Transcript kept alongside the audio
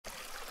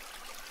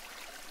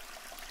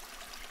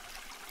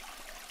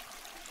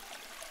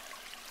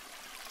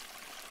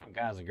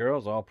Guys and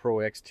girls, All Pro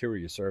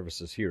Exterior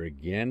Services here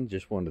again.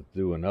 Just wanted to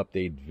do an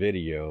update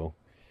video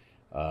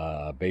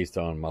based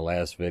on my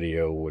last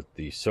video with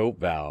the soap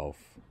valve.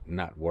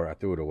 Not where I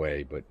threw it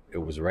away, but it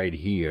was right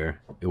here.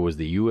 It was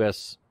the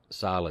US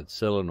solid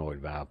solenoid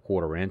valve,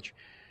 1/4 inch,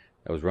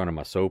 that was running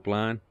my soap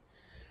line.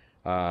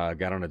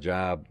 Got on a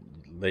job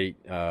late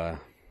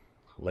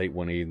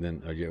one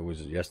evening. It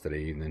was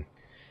yesterday evening,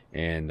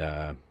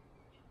 and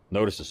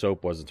noticed the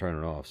soap wasn't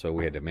turning off, so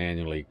we had to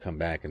manually come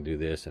back and do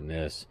this and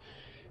this.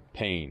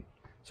 Pain.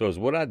 So is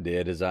what I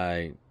did is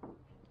I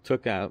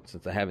took out,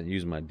 since I haven't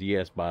used my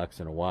DS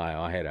box in a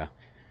while, I had a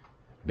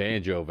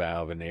Banjo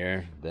valve in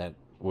there that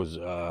was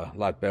a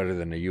lot better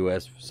than the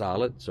US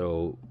solid,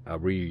 so I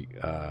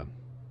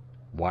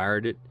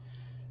wired it,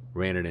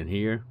 ran it in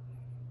here,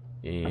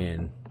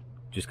 and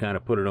just kind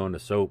of put it on the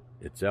soap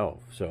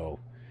itself. So,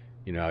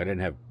 you know, I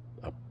didn't have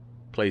a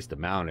place to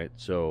mount it,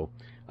 so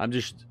I'm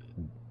just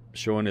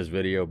showing this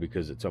video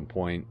because at some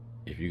point,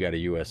 if you got a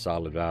US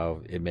solid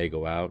valve, it may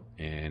go out,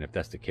 and if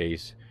that's the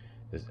case,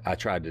 I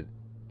tried to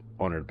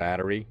on a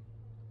battery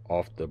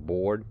off the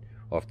board,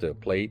 off the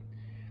plate,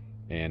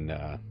 and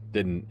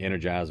didn't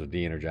energize or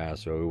de-energize,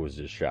 so it was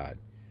just shot.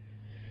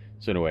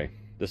 So anyway,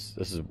 this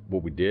is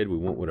what we did. We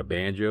went with a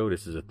Banjo.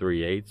 This is a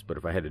 3/8, but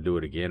if I had to do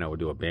it again, I would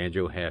do a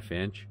Banjo 1/2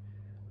 inch,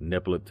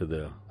 nipple it to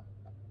the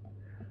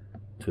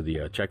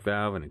check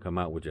valve, and then come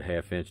out with your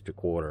 1/2 inch to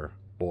 1/4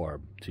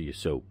 barb to your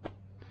soap.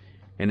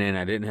 And then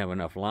I didn't have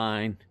enough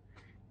line,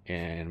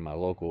 and my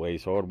local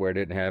Ace Hardware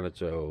didn't have it,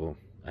 so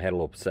I had a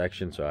little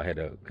section, so I had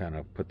to kind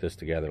of put this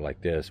together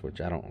like this, which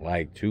I don't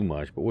like too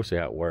much, but we'll see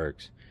how it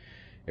works.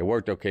 It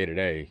worked okay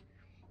today,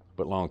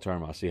 but long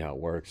term I'll see how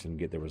it works and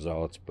get the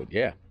results. But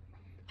yeah,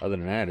 other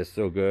than that, it's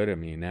still good. I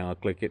mean, now I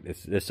click it,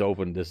 this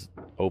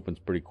opens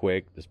pretty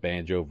quick. This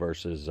Banjo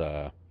versus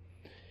the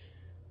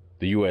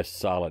US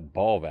solid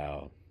ball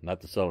valve,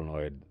 not the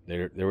solenoid.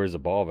 There is a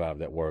ball valve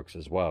that works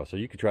as well, so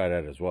you could try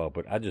that as well.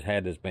 But I just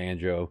had this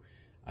Banjo.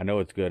 I know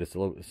it's good. It's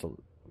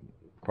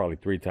probably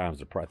 3 times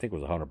the price. I think it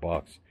was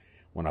 $100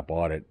 when I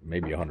bought it,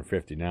 maybe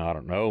 150 now. I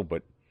don't know,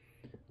 but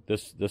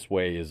this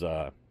way is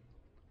I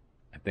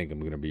think I'm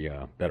going to be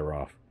better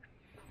off.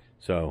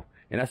 So,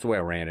 and that's the way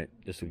I ran it.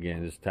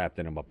 Just tapped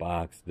into my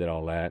box, did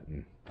all that,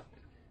 and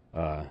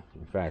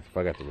in fact, if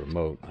I got the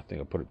remote, I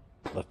think I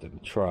left it in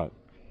the truck.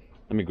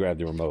 Let me grab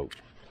the remote.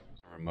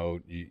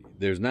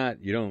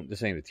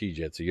 This ain't a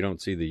T-Jet, so you don't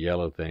see the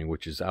yellow thing,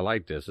 which is, I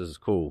like this. This is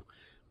cool,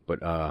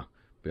 but I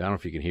don't know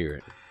if you can hear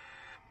it.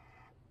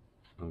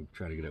 I'll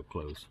try to get up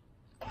close.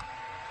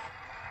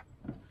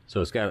 So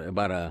it's got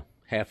about a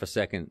 1/2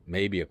 second,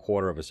 maybe a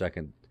 1/4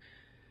 second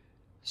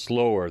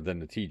slower than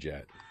the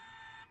T-Jet.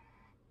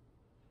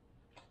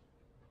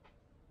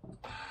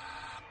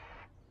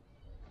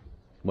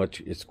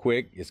 It's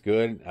quick, it's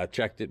good. I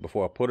checked it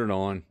before I put it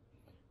on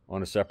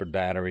a separate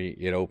battery.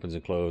 It opens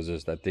and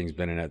closes. That thing's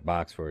been in that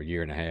box for 1.5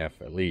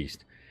 years at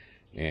least,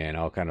 and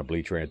all kind of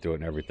bleach ran through it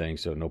and everything,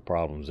 so no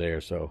problems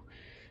there. So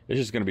it's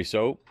just going to be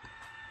soap.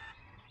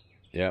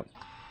 Yep,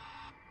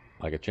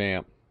 like a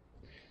champ.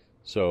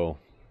 So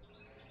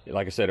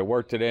like I said, it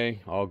worked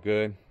today, all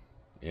good,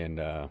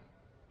 and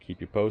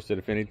keep you posted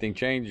if anything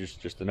changes.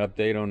 Just an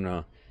update on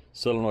the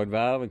solenoid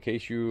valve in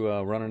case you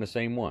running the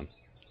same one.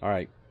 All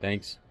right,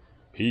 thanks,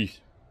 peace.